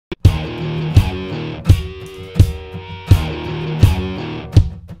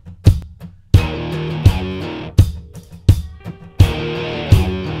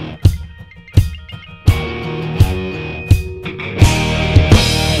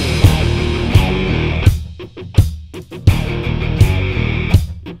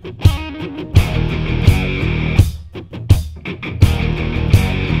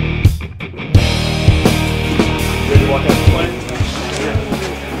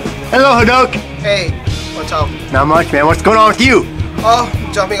Hello, Hadok. Hey, what's up? Not much, man. What's going on with you? Oh,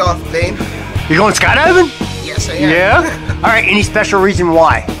 jumping off plane. You going skydiving? Yes, I am. Yeah? All right, any special reason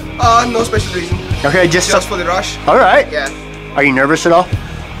why? No special reason. Okay, just for the rush. All right. Yeah. Are you nervous at all?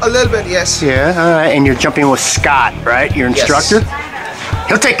 A little bit, yes. Yeah, all right. And you're jumping with Scott, right? Your instructor? Yes.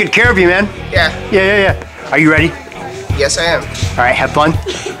 He'll take good care of you, man. Yeah. Yeah. Are you ready? Yes, I am. All right, have fun.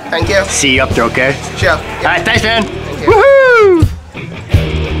 Thank you. See you up there, okay? Sure. All right, thanks, man. Thank you. Woohoo!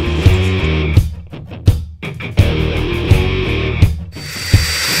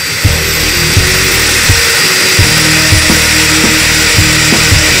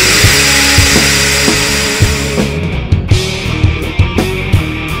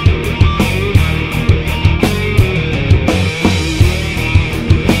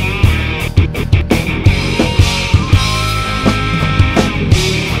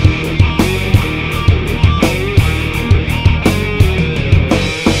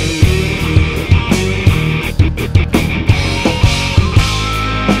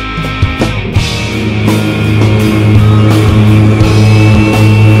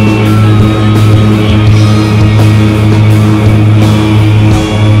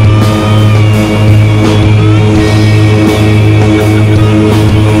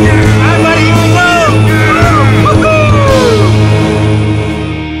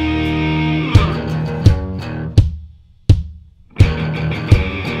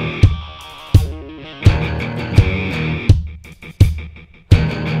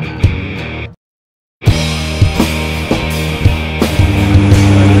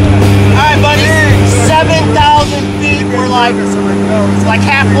 Like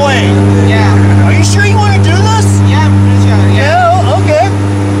halfway. Yeah. Are you sure you want to do this? Yeah, I'm pretty sure. Yeah. Yeah, okay.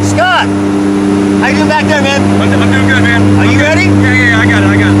 Scott, how you doing back there, man? I'm doing good, man. Are you ready? Yeah, I got it.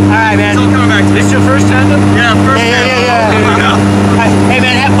 All right, man. It's all coming back to me. This your first tandem? Yeah, first tandem. Yeah. All right. Hey,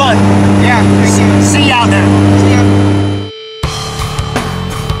 man, have fun. Yeah, thank you. See you out there. See ya.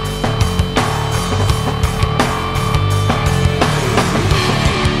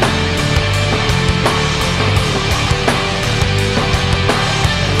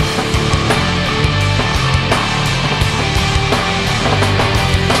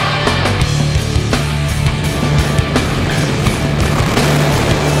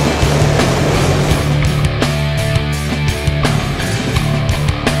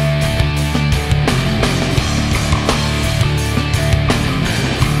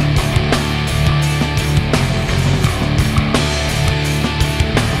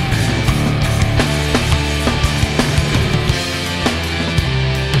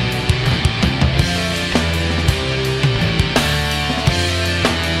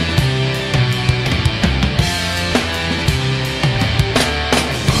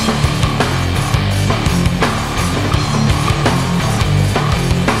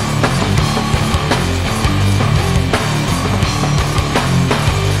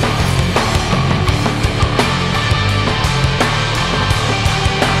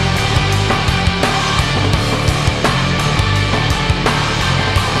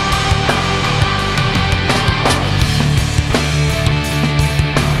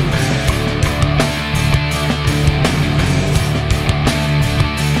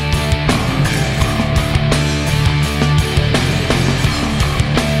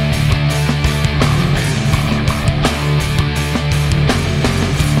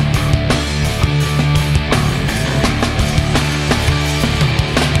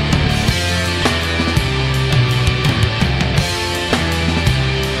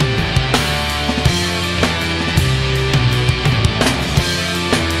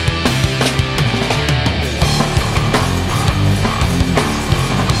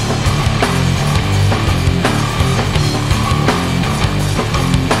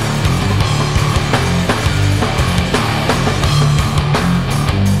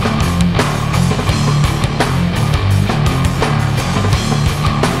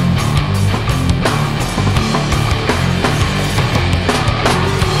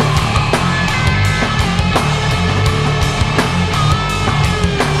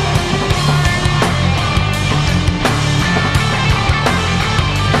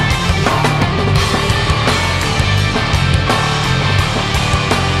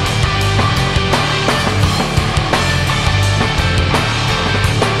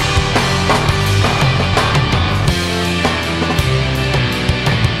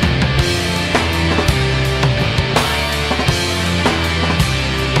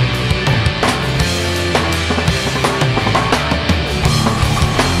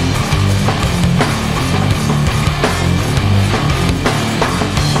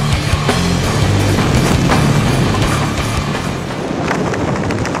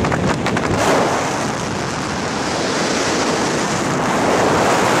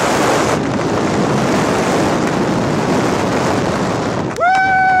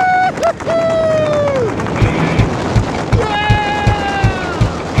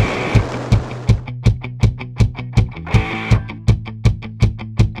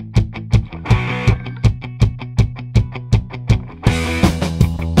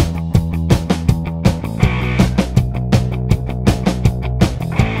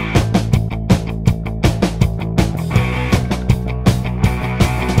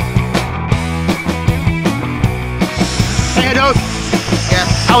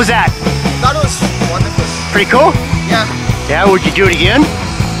 How was that? That was wonderful. Pretty cool? Yeah. Yeah, would you do it again?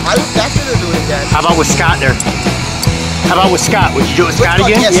 I would definitely do it again. How about with Scott there? How about with Scott? Would you do it with Scott Scott,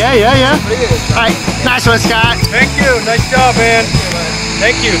 again? yes. Yeah. Pretty good. All right, nice one, Scott. Thank you. Nice job, man.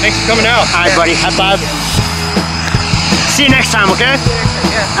 Thank you. Thanks for coming out. All right, buddy. High five. See you next time, okay?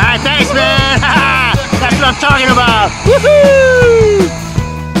 Yeah. All right, thanks, man. That's what I'm talking about. Woohoo!